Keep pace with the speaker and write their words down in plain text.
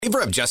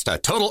Favor of just a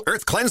total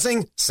earth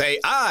cleansing? Say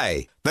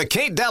aye. The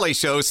Kate Dalley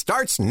Show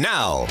starts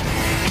now.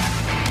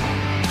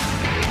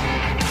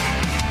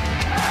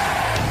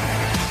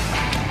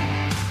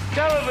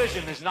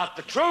 Television is not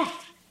the truth.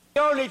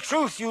 The only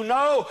truth you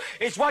know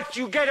is what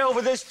you get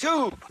over this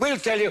tube. We'll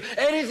tell you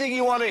anything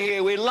you want to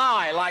hear. We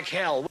lie like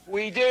hell.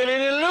 We deal in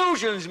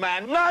illusions,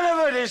 man. None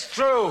of it is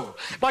true.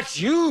 But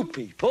you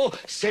people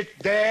sit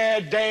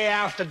there day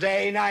after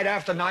day, night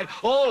after night,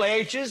 all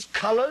ages,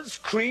 colors,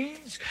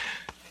 creeds.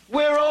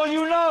 We're all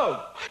you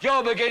know.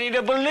 You're beginning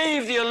to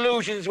believe the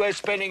illusions we're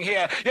spinning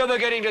here. You're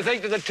beginning to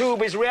think that the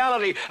tube is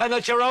reality and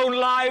that your own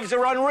lives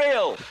are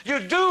unreal.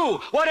 You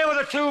do whatever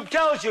the tube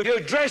tells you. You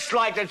dress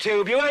like the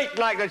tube. You eat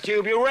like the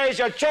tube. You raise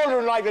your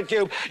children like the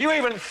tube. You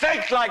even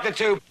think like the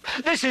tube.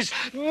 This is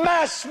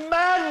mass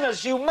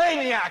madness, you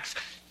maniacs.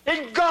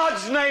 In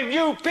God's name,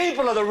 you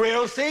people are the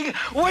real thing.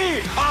 We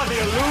are the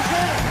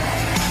illusion.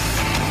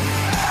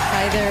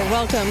 Hi there.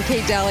 Welcome,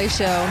 Kate Dalley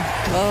Show.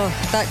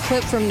 Oh, that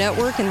clip from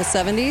Network in the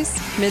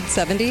 70s,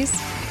 mid-70s.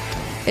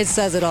 It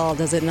says it all,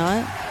 does it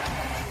not?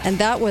 And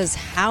that was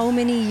how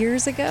many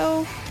years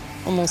ago?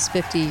 Almost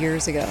 50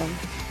 years ago.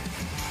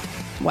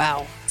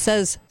 Wow.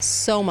 Says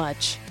so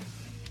much.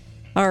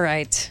 All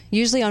right.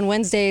 Usually on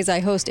Wednesdays,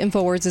 I host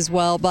InfoWords as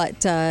well, but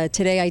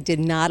today I did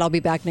not. I'll be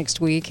back next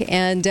week.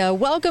 And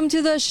welcome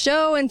to the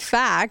show. In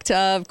fact,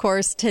 of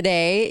course,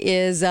 today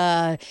is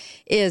of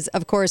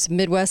course,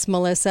 Midwest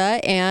Melissa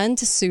and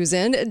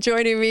Susan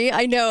joining me.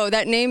 I know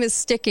that name is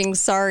sticking.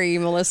 Sorry,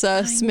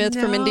 Melissa Smith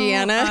from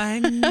Indiana. I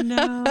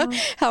know.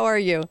 How are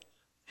you?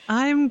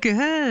 I'm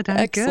good.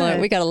 Excellent.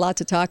 Good. We got a lot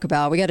to talk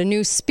about. We got a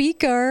new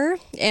speaker.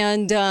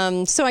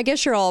 And so I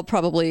guess you're all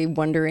probably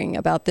wondering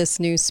about this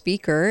new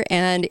speaker.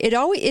 And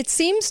it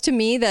seems to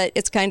me that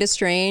it's kind of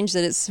strange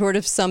that it's sort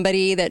of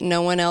somebody that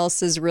no one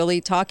else is really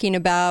talking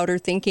about or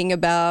thinking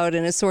about,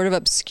 and a sort of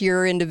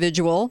obscure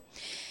individual.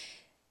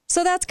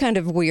 So that's kind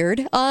of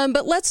weird.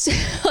 But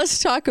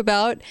let's talk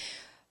about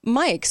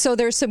Mike. So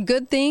there's some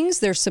good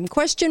things. There's some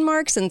question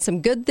marks and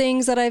some good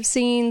things that I've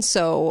seen.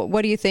 So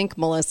what do you think,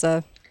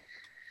 Melissa?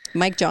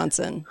 Mike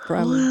Johnson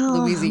from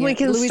Louisiana. We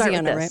can start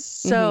with this. Right?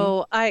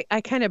 So I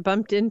kind of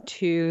bumped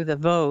into the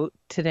vote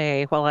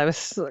today while I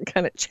was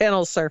kind of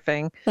channel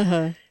surfing.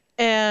 Uh-huh.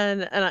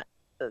 And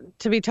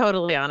to be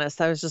totally honest,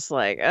 I was just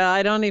like,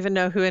 I don't even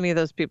know who any of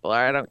those people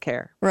are. I don't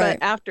care. Right.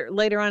 But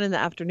later on in the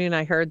afternoon,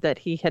 I heard that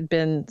he had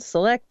been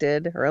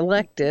selected or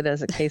elected,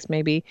 as a case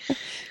may be.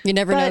 You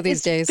never know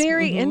these days. It's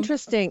very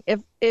interesting.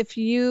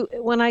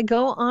 When I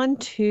go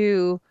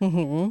onto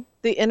the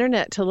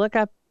internet to look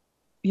up,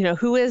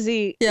 who is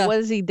he? Yeah. What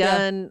has he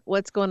done? Yeah.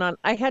 What's going on?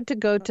 I had to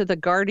go to The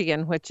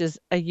Guardian, which is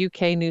a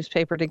UK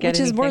newspaper, to get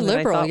anything more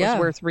liberal, that I thought was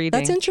worth reading.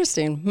 That's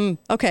interesting.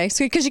 Okay.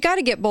 So, because you got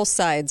to get both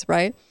sides,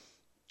 right?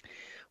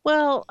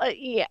 Well,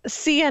 yeah.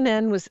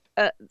 CNN was,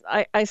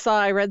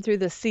 I read through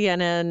the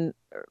CNN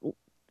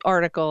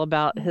article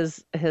about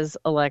his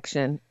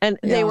election, and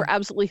they were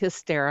absolutely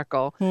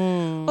hysterical.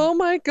 Oh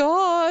my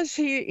gosh,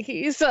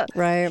 he's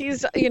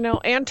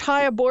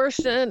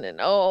anti-abortion, and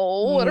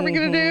what are we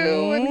going to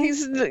do? And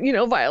he's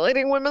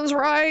violating women's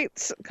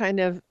rights kind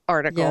of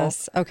article.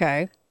 Yes.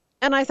 Okay.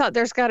 And I thought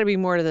there's got to be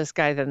more to this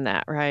guy than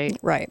that, right?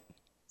 Right.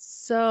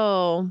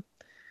 So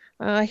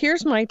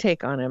here's my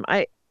take on him.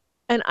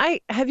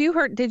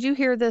 Did you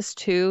hear this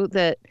too?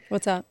 That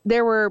what's that?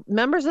 There were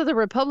members of the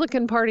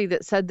Republican Party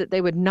that said that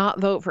they would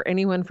not vote for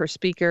anyone for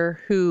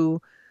speaker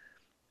who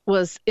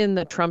was in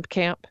the Trump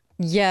camp.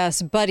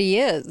 Yes, but he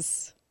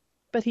is.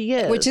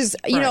 Which is,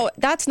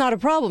 that's not a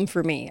problem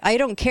for me. I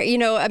don't care.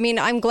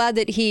 I'm glad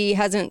that he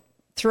hasn't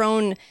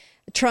thrown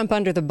Trump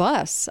under the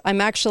bus. I'm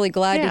actually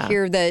glad to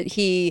hear that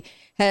he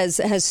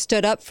has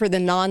stood up for the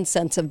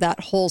nonsense of that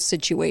whole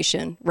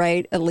situation,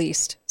 right? At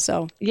least.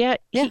 So he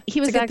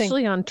was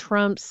actually on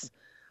Trump's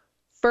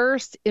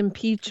first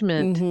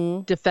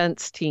impeachment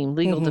defense team,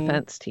 legal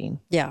defense team.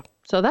 Yeah.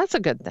 So that's a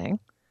good thing.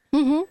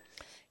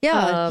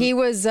 Yeah.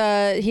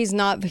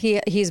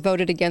 He's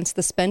voted against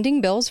the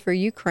spending bills for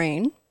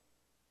Ukraine.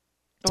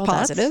 It's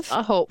positive.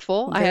 That's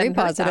hopeful. Very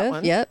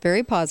positive. Yeah,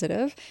 very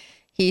positive.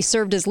 He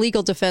served as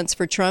legal defense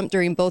for Trump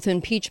during both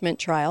impeachment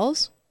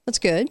trials. That's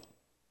good.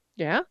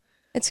 Yeah.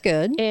 It's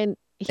good. And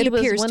he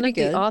was one of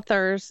the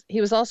authors. He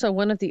was also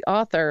one of the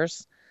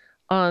authors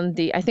on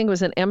I think it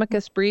was an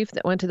amicus brief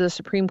that went to the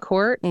Supreme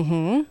Court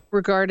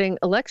regarding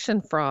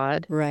election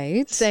fraud.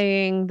 Right.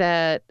 Saying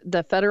that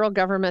the federal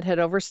government had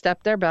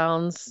overstepped their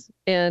bounds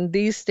in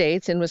these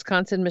states, in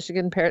Wisconsin,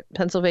 Michigan,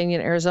 Pennsylvania,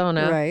 and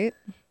Arizona. Right.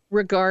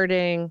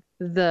 Regarding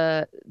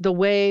the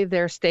way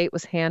their state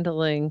was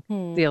handling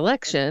the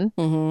election.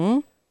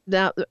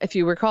 That, if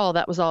you recall,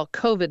 that was all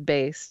COVID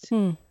based.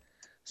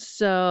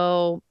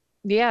 So,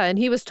 yeah, and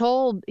he was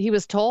told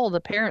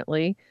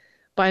apparently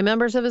by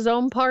members of his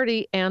own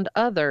party and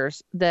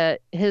others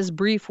that his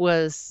brief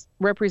was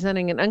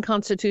representing an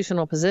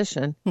unconstitutional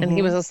position. And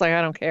he was just like,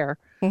 I don't care.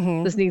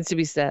 This needs to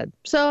be said.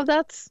 So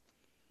that's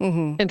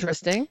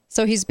interesting.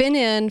 So he's been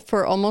in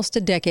for almost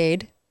a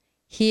decade.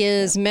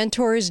 He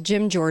mentors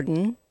Jim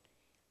Jordan.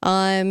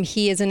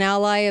 He is an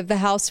ally of the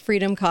House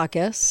Freedom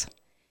Caucus.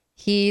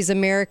 He's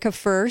America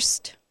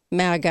First,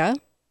 MAGA,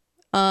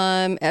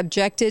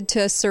 objected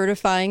to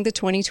certifying the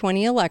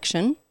 2020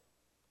 election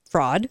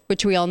fraud,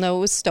 which we all know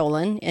was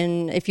stolen.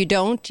 And if you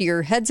don't,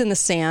 your head's in the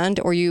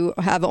sand or you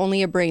have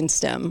only a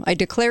brainstem. I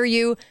declare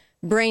you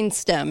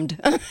brainstemmed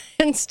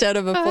instead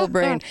of a full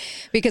brain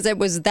because it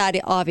was that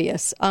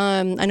obvious.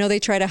 I know they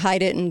try to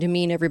hide it and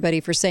demean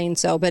everybody for saying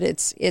so, but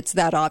it's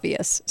that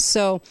obvious.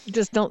 So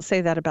just don't say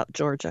that about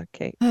Georgia,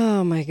 Kate.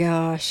 Oh my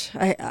gosh.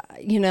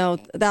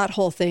 That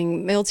whole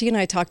thing, Milty and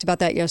I talked about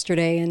that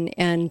yesterday.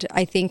 And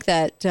I think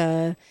that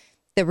the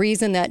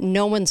reason that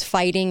no one's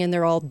fighting and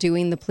they're all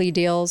doing the plea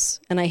deals,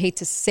 and I hate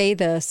to say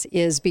this,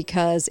 is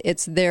because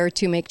it's there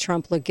to make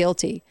Trump look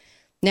guilty.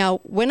 Now,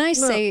 when I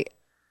say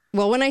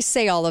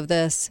all of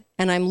this,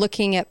 and I'm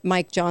looking at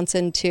Mike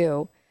Johnson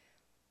too,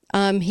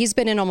 he's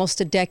been in almost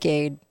a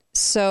decade.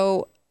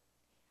 So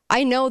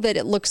I know that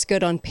it looks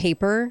good on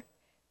paper,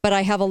 but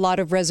I have a lot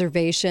of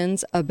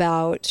reservations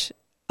about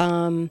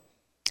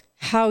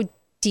how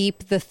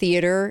deep the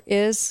theater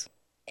is.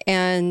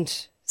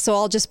 And so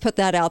I'll just put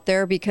that out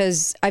there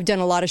because I've done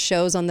a lot of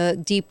shows on the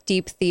deep,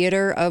 deep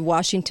theater of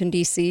Washington,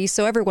 D.C.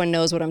 So everyone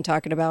knows what I'm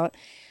talking about.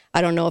 I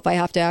don't know if I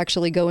have to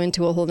actually go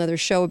into a whole nother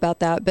show about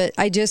that, but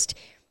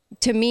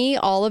to me,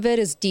 all of it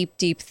is deep,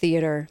 deep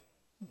theater.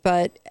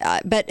 But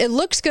it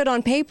looks good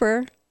on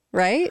paper,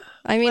 right?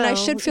 I mean, I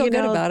should feel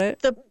good about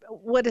it.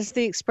 What is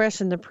the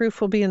expression? The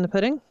proof will be in the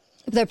pudding?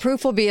 The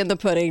proof will be in the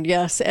pudding,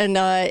 yes.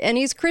 And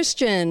he's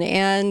Christian.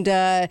 And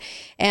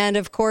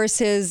of course,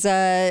 his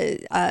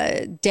dad,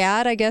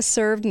 I guess,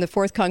 served in the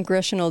 4th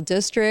Congressional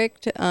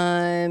District.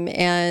 I'm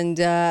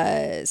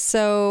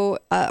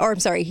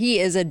sorry, he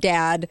is a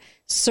dad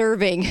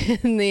serving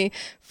in the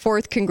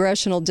 4th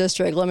Congressional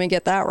District. Let me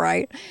get that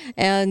right.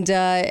 And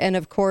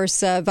of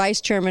course,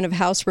 Vice Chairman of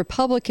House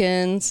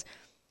Republicans,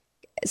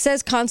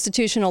 says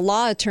constitutional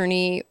law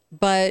attorney,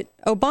 but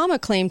Obama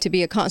claimed to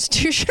be a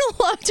constitutional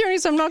law attorney,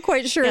 so I'm not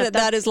quite sure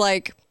that is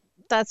like...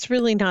 That's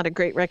really not a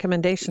great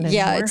recommendation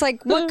anymore. Yeah, it's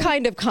like, what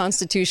kind of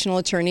constitutional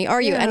attorney are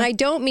you? Yeah. And I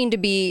don't mean to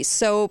be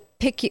so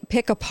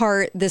pick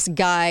apart this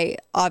guy,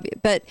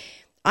 but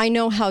I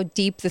know how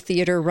deep the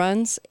theater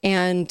runs,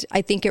 and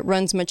I think it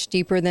runs much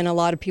deeper than a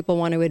lot of people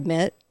want to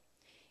admit.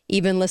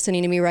 Even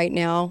listening to me right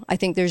now, I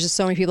think there's just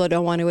so many people that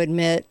don't want to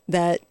admit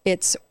that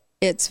it's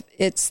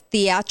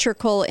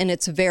theatrical and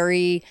it's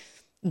very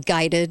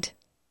guided.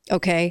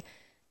 Okay.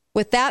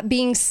 With that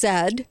being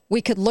said,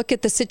 we could look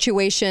at the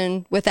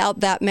situation without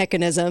that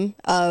mechanism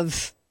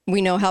of,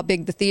 we know how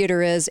big the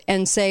theater is,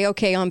 and say,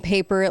 okay, on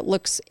paper, it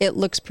looks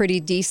pretty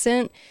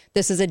decent.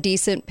 This is a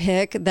decent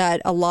pick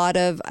that a lot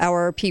of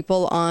our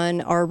people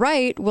on our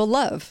right will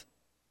love.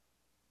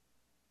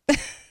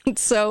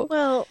 So,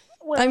 well,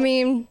 I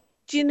mean,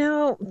 do you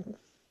know,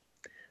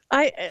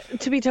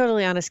 to be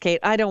totally honest, Kate,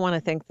 I don't want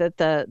to think that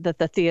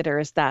the theater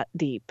is that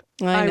deep.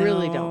 I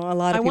really don't. A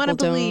lot of people I want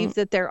to believe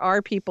that there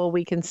are people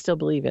we can still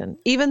believe in,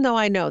 even though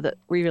I know that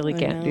we really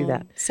can't do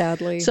that.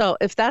 Sadly. So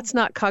if that's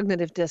not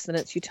cognitive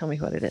dissonance, you tell me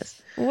what it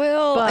is.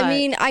 Well, I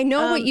mean, I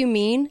know what you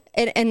mean.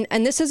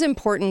 And this is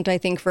important, I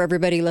think, for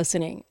everybody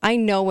listening. I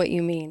know what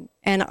you mean.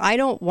 And I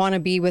don't want to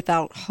be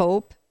without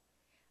hope,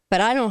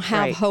 but I don't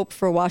have hope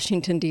for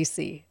Washington,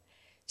 D.C.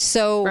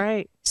 So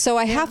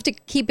I have to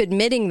keep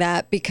admitting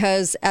that,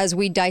 because as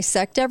we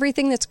dissect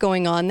everything that's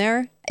going on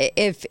there,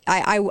 if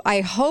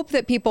I hope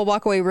that people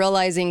walk away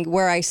realizing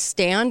where I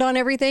stand on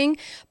everything,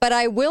 but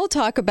I will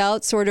talk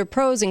about sort of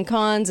pros and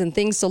cons and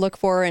things to look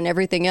for and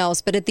everything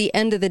else. But at the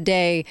end of the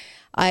day,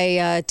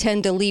 I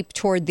tend to leap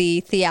toward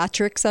the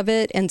theatrics of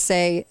it and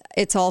say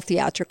it's all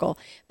theatrical.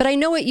 But I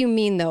know what you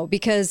mean, though,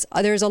 because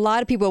there's a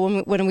lot of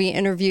people when we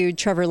interviewed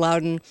Trevor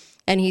Loudon,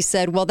 and he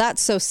said, well,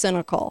 that's so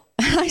cynical.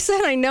 I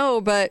said, I know,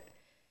 but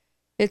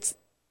it's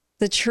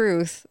the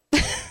truth.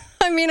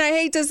 I mean, I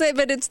hate to say,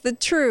 but it's the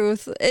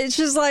truth. It's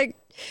just like,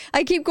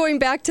 I keep going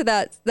back to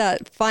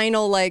that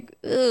final, like,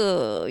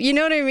 ugh, you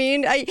know what I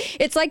mean?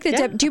 It's like do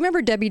you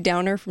remember Debbie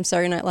Downer from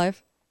Saturday Night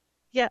Live?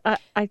 Yeah,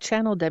 I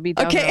channel Debbie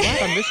Downer a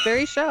lot on this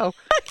very show.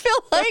 I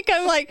feel like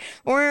I'm like,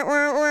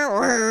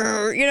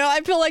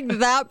 I feel like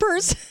that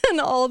person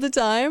all the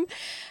time.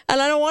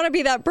 And I don't want to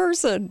be that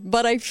person,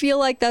 but I feel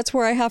like that's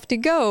where I have to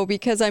go,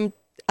 because I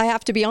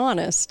have to be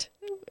honest,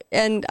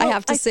 and I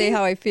have to say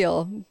how I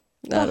feel.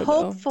 The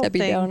hopeful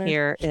thing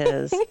here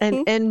is,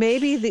 and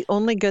maybe the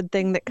only good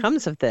thing that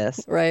comes of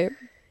this,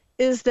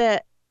 is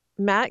that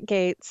Matt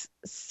Gaetz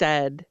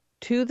said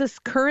to this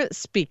current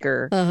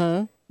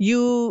speaker,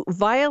 you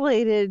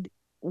violated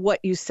what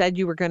you said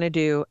you were going to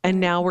do,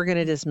 and now we're going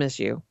to dismiss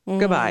you.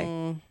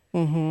 Goodbye.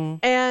 Mm-hmm.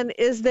 And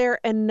is there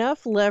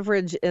enough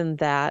leverage in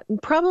that?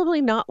 Probably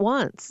not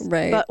once.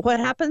 Right. But what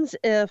happens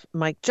if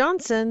Mike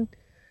Johnson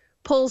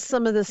pulls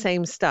some of the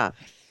same stuff?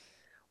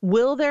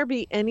 Will there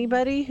be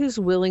anybody who's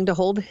willing to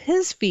hold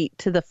his feet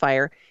to the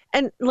fire?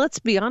 And let's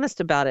be honest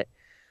about it.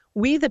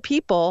 We, the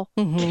people,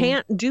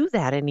 can't do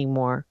that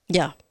anymore.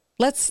 Yeah.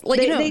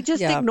 They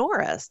just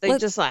ignore us. They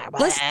just like,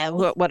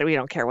 what? We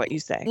don't care what you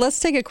say. Let's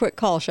take a quick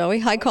call, shall we?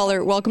 Hi,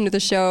 caller. Welcome to the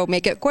show.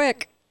 Make it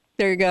quick.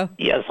 There you go.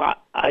 Yes,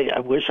 I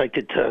wish I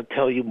could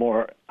tell you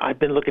more. I've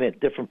been looking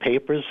at different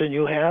papers than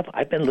you have.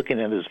 I've been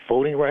looking at his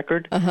voting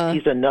record.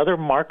 He's another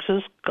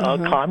Marxist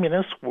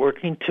communist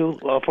working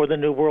for the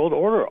New World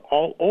Order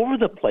all over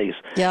the place.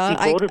 Yeah,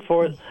 he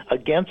voted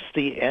against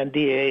the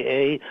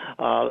NDAA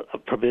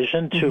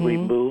provision to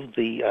remove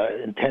the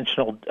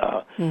intentional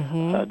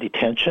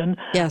detention.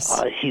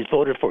 Yes. He's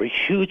voted for a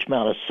huge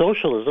amount of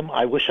socialism.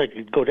 I wish I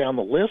could go down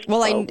the list.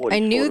 Well, I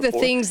knew the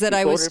things that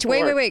I was...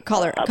 Wait,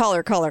 caller.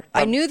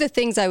 I knew the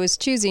things I was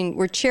choosing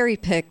were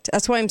cherry-picked.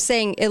 That's why I'm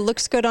saying it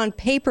looks good on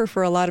paper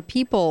for a lot of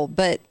people,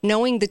 but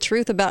knowing the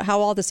truth about how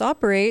all this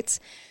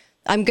operates,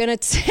 I'm going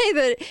to say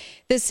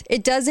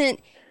that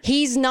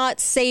he's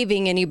not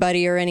saving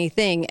anybody or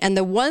anything. And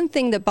the one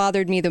thing that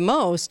bothered me the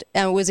most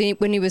was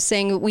when he was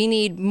saying we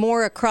need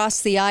more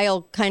across the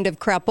aisle kind of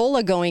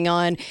crapola going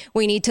on.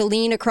 We need to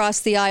lean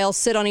across the aisle,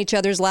 sit on each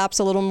other's laps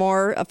a little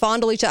more,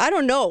 fondle each other. I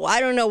don't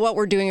know what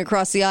we're doing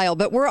across the aisle,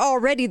 but we're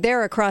already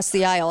there across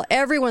the aisle.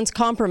 Everyone's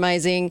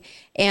compromising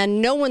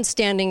and no one's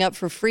standing up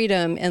for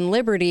freedom and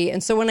liberty.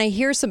 And so when I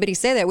hear somebody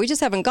say that, we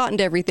just haven't gotten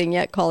to everything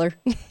yet, caller.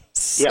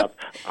 Yeah,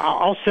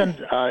 I'll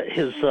send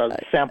his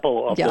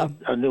sample of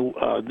the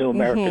New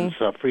Americans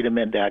Freedom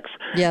Index.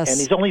 Yes. And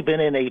he's only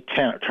been in 8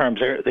 terms.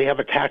 They have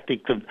a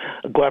tactic to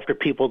go after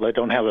people that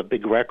don't have a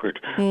big record.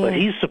 But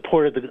he's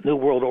supported the New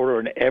World Order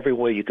in every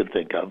way you can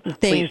think of.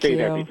 Please state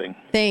everything.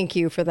 Thank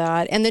you for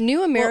that. And the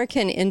New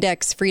American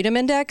Index, Freedom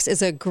Index,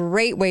 is a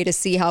great way to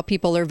see how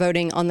people are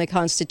voting on the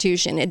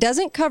Constitution. It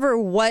doesn't cover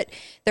what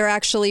they're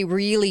actually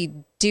really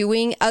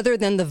doing other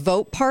than the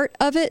vote part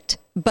of it,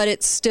 but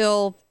it's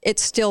still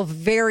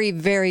very,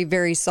 very,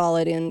 very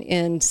solid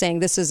in saying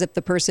this is if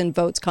the person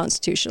votes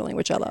constitutionally,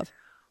 which I love.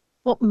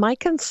 Well, my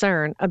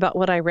concern about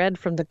what I read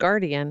from The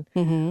Guardian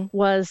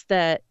was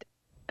that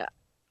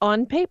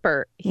on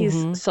paper,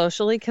 he's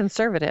socially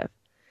conservative.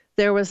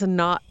 There was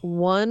not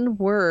one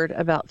word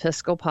about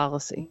fiscal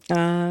policy.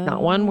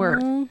 Not one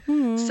word.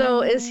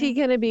 So is he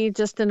going to be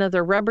just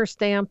another rubber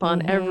stamp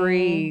on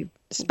every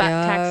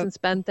tax and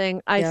spend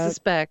thing? I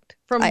suspect,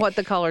 from what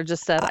the caller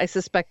just said, I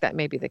suspect that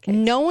may be the case.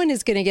 No one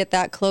is going to get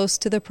that close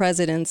to the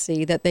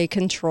presidency that they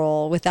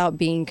control without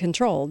being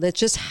controlled. It's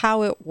just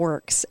how it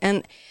works.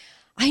 And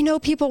I know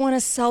people want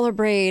to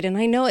celebrate, and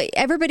I know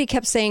everybody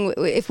kept saying,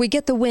 if we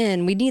get the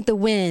win, we need the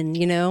win,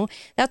 you know?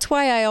 That's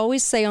why I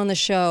always say on the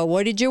show,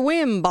 what did you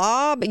win,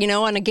 Bob? You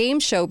know, on a game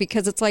show,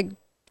 because it's like,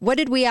 what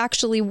did we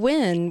actually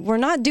win? We're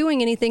not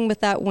doing anything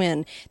with that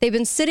win. They've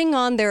been sitting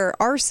on their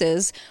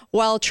arses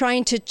while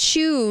trying to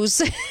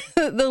choose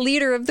the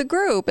leader of the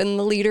group. And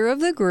the leader of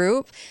the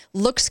group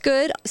looks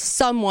good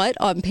somewhat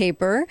on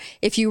paper.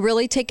 If you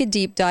really take a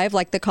deep dive,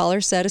 like the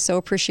caller said, I so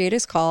appreciate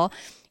his call.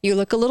 You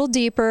look a little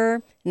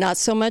deeper, not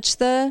so much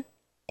the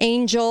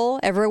angel.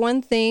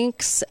 Everyone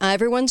thinks,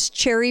 everyone's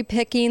cherry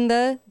picking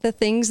the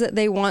things that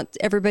they want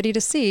everybody to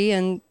see.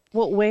 And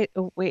well, wait.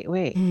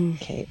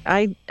 Okay.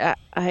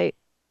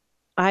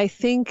 I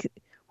think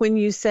when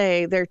you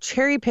say they're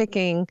cherry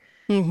picking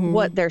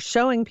what they're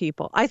showing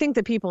people, I think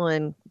the people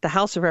in the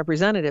House of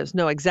Representatives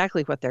know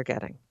exactly what they're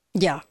getting.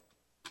 Yeah.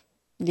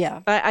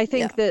 Yeah. I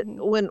think that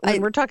when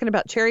we're talking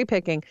about cherry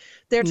picking,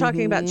 they're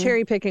talking about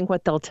cherry picking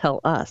what they'll tell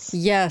us.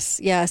 Yes,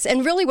 yes.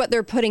 And really what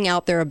they're putting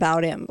out there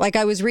about him. Like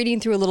I was reading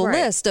through a little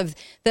list of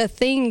the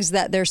things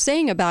that they're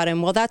saying about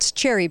him. Well, that's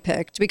cherry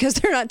picked because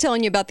they're not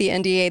telling you about the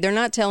NDA. They're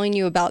not telling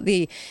you about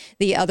the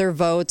other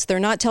votes. They're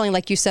not telling,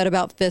 like you said,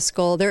 about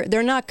fiscal.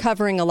 They're not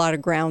covering a lot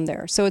of ground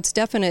there. So it's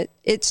definite.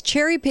 It's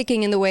cherry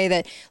picking in the way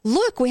that,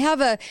 look, we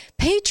have a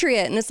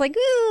patriot. And it's like,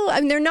 ooh, I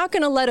mean, they're not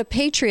going to let a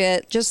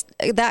patriot just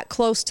that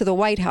close to the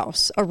White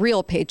House, a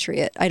real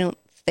patriot, I don't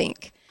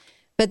think.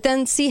 But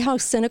then see how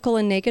cynical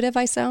and negative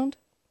I sound?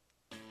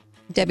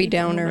 Debbie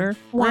Downer.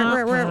 Be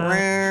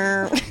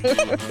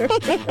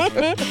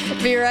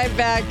right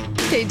back.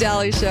 Kate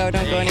Dalley Show.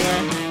 Don't go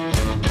anywhere.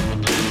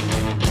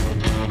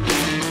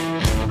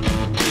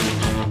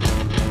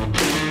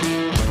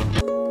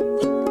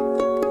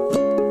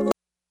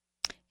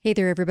 Hey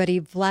there, everybody.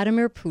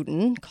 Vladimir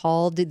Putin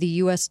called the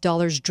U.S.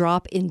 dollar's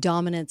drop in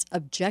dominance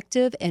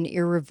objective and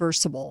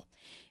irreversible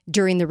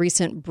during the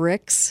recent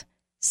BRICS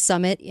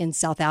summit in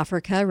South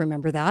Africa.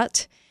 Remember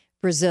that?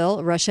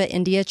 Brazil, Russia,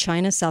 India,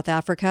 China, South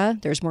Africa.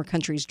 There's more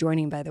countries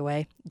joining, by the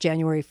way,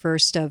 January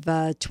 1st of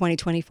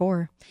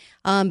 2024.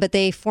 But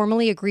they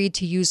formally agreed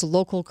to use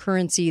local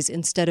currencies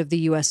instead of the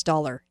U.S.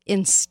 dollar.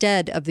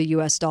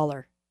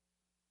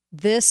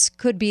 This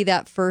could be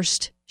that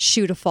first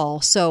shoe to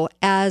fall. So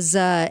as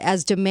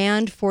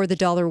demand for the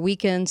dollar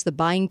weakens, the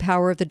buying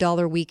power of the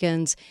dollar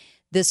weakens,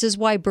 this is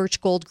why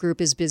Birch Gold Group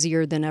is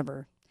busier than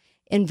ever.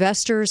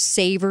 Investors,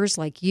 savers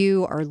like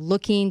you are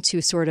looking to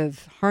sort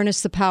of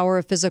harness the power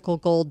of physical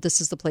gold. This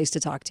is the place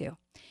to talk to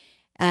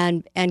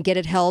and get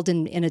it held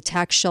in a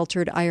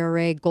tax-sheltered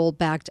IRA,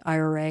 gold-backed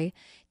IRA.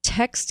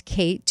 Text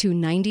Kate to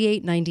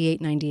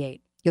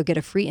 989898. You'll get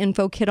a free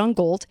info kit on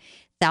gold.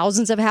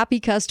 Thousands of happy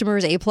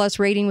customers, A+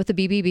 rating with the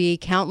BBB,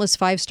 countless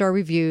 5-star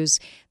reviews.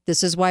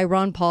 This is why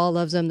Ron Paul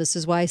loves them. This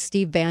is why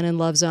Steve Bannon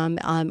loves them.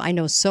 I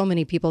know so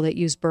many people that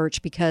use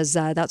Birch because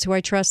that's who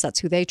I trust. That's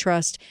who they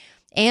trust.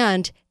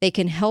 And they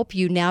can help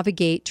you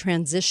navigate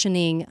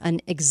transitioning an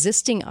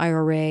existing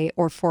IRA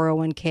or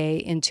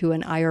 401k into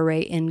an IRA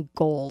in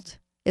gold.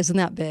 Isn't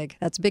that big?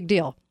 That's a big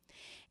deal.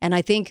 And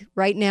I think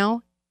right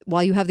now,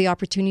 while you have the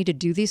opportunity to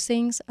do these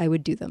things, I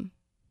would do them.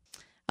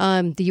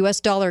 The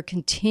U.S. dollar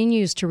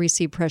continues to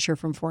receive pressure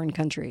from foreign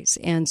countries.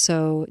 And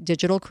so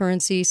digital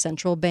currency,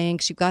 central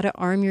banks, you've got to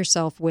arm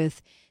yourself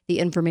with the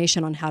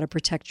information on how to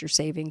protect your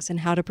savings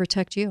and how to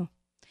protect you.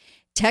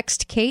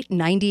 Text Kate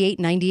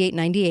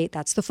 989898.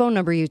 That's the phone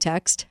number you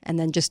text. And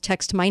then just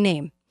text my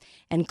name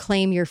and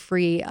claim your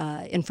free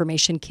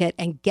information kit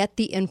and get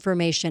the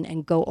information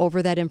and go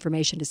over that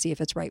information to see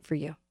if it's right for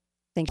you.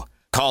 Thank you.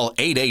 Call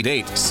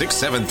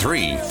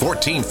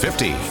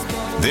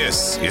 888-673-1450.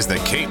 This is the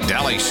Kate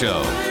Dalley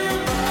Show.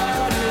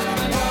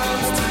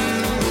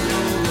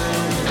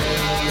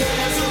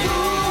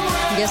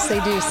 Yes, they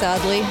do,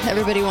 sadly.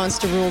 Everybody wants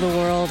to rule the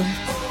world.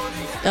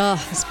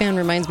 Oh, this band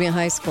reminds me of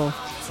high school.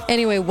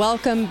 Anyway,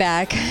 welcome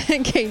back,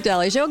 Kate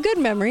Dalley Show. Good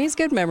memories,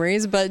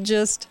 but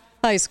just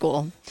high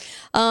school.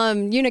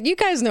 You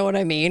guys know what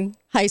I mean.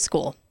 High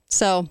school.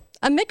 So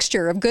a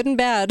mixture of good and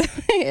bad.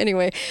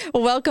 Anyway,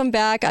 welcome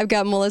back. I've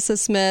got Melissa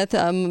Smith,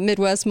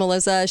 Midwest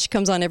Melissa. She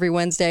comes on every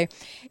Wednesday.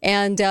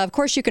 And of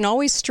course, you can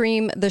always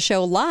stream the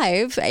show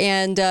live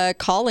and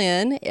call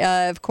in,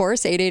 of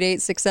course,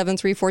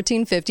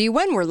 888-673-1450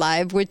 when we're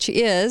live, which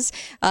is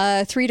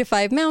 3 to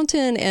 5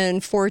 Mountain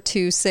and 4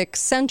 to 6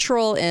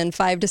 Central and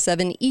 5 to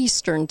 7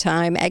 Eastern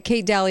time at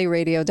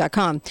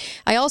katedalleyradio.com.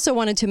 I also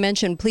wanted to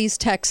mention, please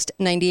text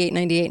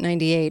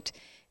 989898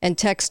 and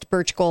text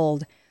Birch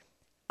Gold.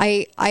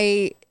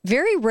 I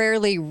very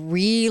rarely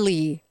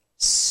really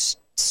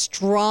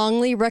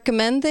strongly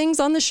recommend things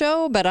on the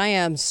show, but I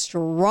am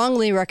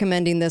strongly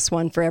recommending this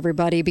one for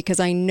everybody because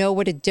I know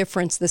what a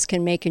difference this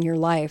can make in your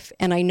life.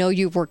 And I know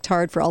you've worked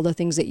hard for all the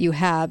things that you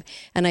have.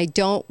 And I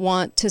don't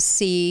want to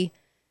see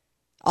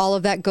all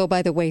of that go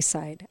by the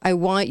wayside. I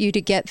want you to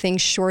get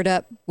things shored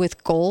up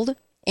with gold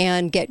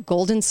and get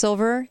gold and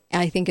silver.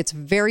 I think it's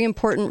very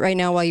important right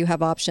now while you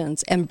have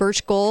options. And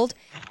Birch Gold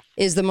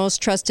is the most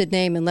trusted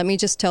name. And let me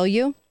just tell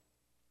you,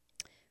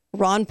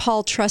 Ron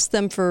Paul trusts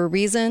them for a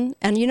reason.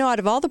 And, out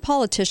of all the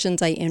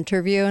politicians I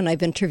interview, and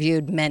I've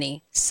interviewed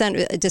many,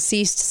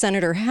 deceased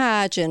Senator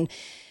Hatch and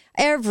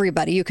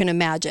everybody you can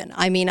imagine.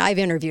 I mean, I've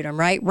interviewed them,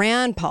 right?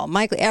 Rand Paul,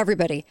 Michael,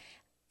 everybody.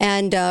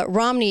 And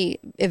Romney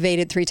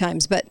evaded 3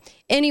 times. But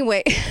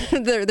anyway,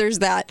 there's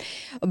that.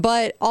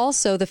 But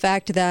also the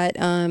fact that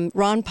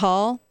Ron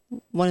Paul,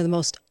 one of the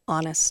most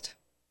honest,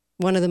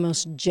 one of the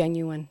most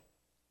genuine,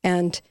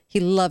 and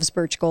he loves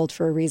Birch Gold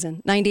for a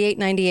reason.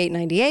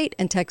 989898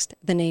 and text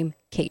the name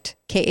Kate.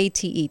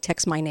 Kate.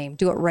 Text my name.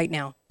 Do it right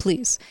now,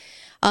 please.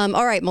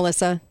 All right,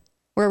 Melissa,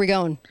 where are we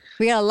going?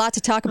 We got a lot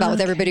to talk about with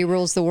Everybody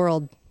Rules the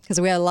World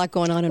because we had a lot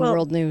going on in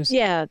world news.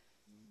 Yeah,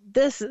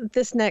 this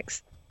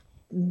next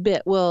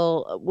bit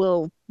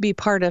will be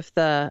part of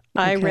the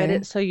I read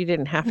it so you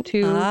didn't have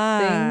to thing.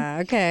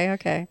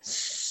 Okay.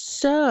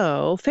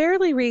 So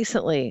fairly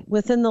recently,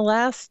 within the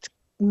last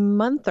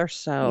month or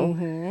so,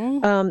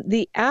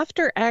 the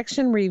after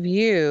action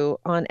review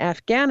on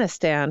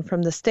Afghanistan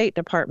from the State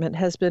Department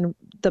has been,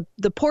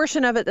 the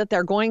portion of it that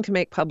they're going to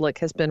make public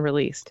has been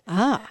released.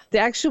 The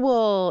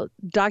actual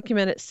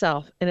document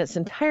itself in its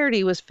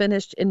entirety was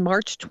finished in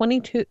March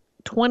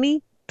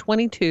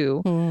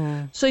 2022.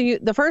 So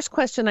the first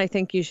question I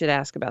think you should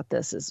ask about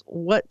this is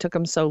what took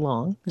them so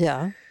long?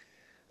 Yeah.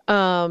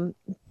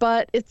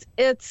 But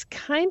it's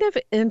kind of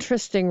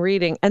interesting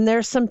reading, and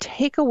there's some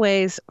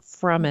takeaways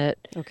from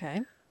it.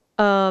 Okay.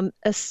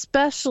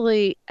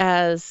 Especially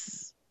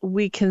as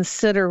we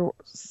consider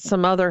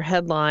some other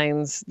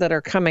headlines that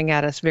are coming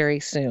at us very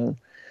soon.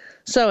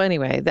 So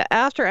anyway, the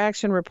after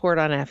action report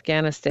on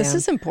Afghanistan. This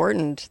is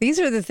important. These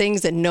are the things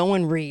that no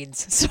one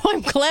reads. So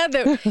I'm glad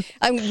that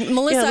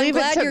Melissa, I'm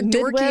glad you're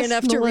dorky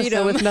enough to read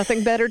them. With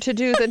nothing better to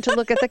do than to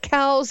look at the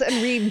cows and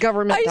read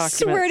government documents.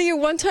 I swear to you,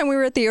 one time we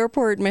were at the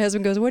airport and my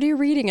husband goes, "What are you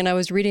reading?" And I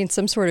was reading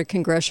some sort of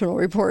congressional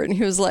report. And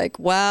he was like,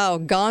 "Wow,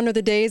 gone are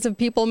the days of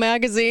People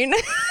magazine."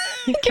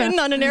 Getting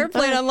on an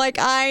airplane. I'm like,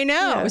 I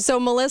know. Yeah. So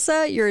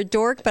Melissa, you're a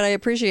dork, but I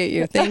appreciate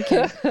you. Thank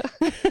you.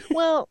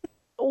 Well,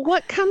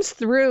 what comes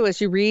through as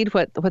you read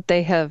what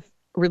they have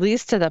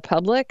released to the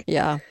public,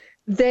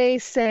 they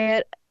say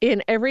it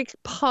in every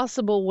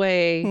possible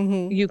way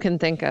you can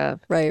think of.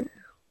 Right.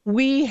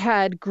 We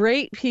had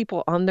great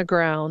people on the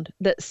ground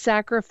that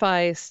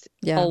sacrificed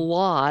a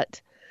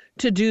lot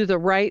to do the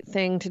right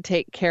thing to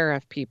take care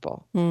of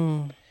people.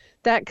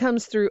 That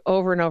comes through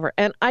over and over.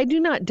 And I do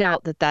not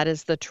doubt that that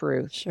is the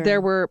truth. Sure.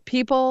 There were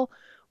people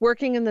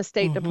working in the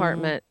State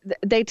Department.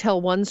 They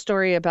tell one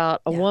story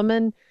about a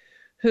woman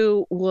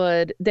who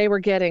they were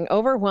getting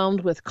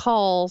overwhelmed with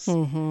calls,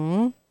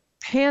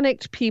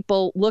 panicked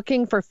people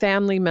looking for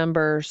family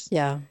members.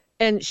 Yeah.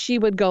 And she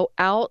would go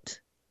out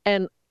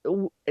and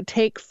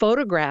take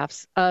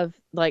photographs of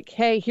like,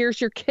 hey, here's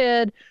your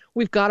kid.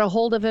 We've got a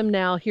hold of him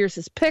now. Here's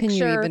his picture. Can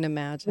you even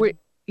imagine?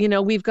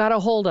 We've got a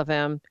hold of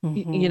him.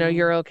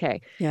 You're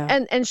okay.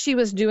 Yeah. And she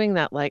was doing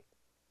that like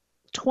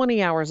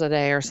 20 hours a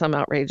day or some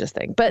outrageous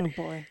thing. But,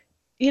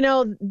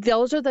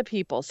 those are the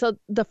people. So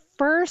the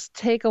first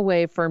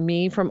takeaway for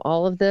me from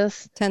all of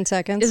this 10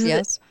 seconds, is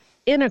yes.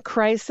 In a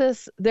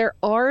crisis, there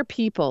are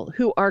people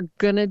who are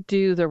going to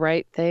do the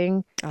right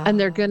thing, and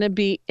they're going to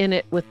be in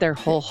it with their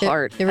whole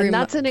heart. And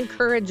that's an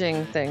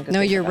encouraging thing to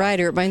think you're about. right.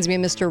 It reminds me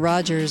of Mr.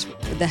 Rogers.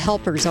 The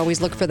helpers,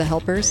 always look for the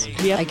helpers.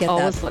 Yep, I get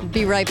that.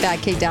 Be right back.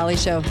 Kate Dalley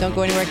Show. Don't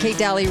go anywhere.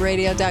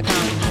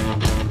 KateDalleyRadio.com.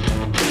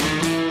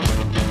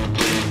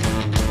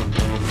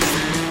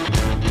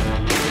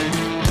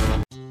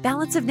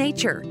 Balance of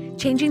Nature,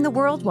 changing the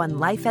world one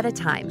life at a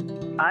time.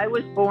 I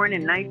was born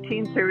in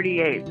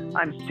 1938.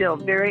 I'm still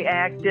very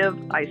active.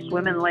 I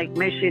swim in Lake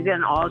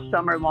Michigan all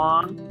summer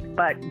long.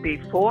 But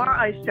before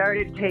I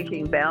started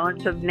taking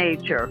Balance of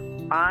Nature,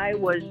 I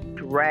was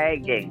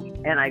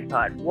dragging. And I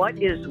thought,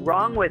 what is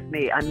wrong with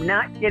me? I'm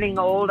not getting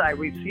old. I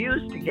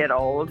refuse to get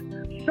old.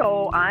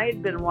 So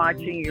I'd been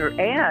watching your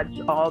ads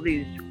all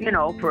these,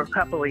 for a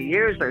couple of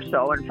years or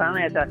so. And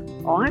finally I thought,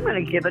 I'm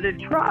going to give it a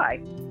try.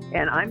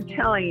 And I'm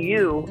telling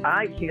you,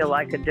 I feel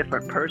like a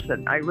different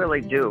person. I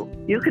really do.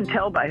 You can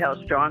tell by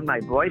how strong my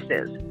voice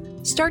is.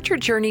 Start your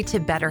journey to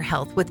better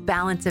health with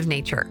Balance of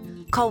Nature.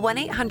 Call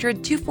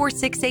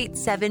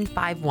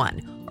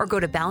 1-800-246-8751 or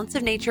go to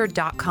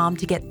balanceofnature.com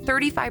to get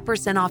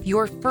 35% off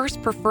your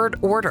first preferred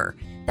order.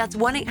 That's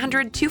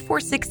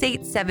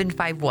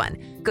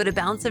 1-800-246-8751. Go to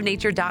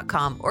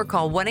balanceofnature.com or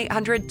call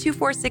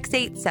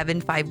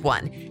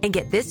 1-800-246-8751 and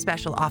get this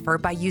special offer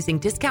by using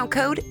discount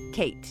code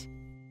KATE.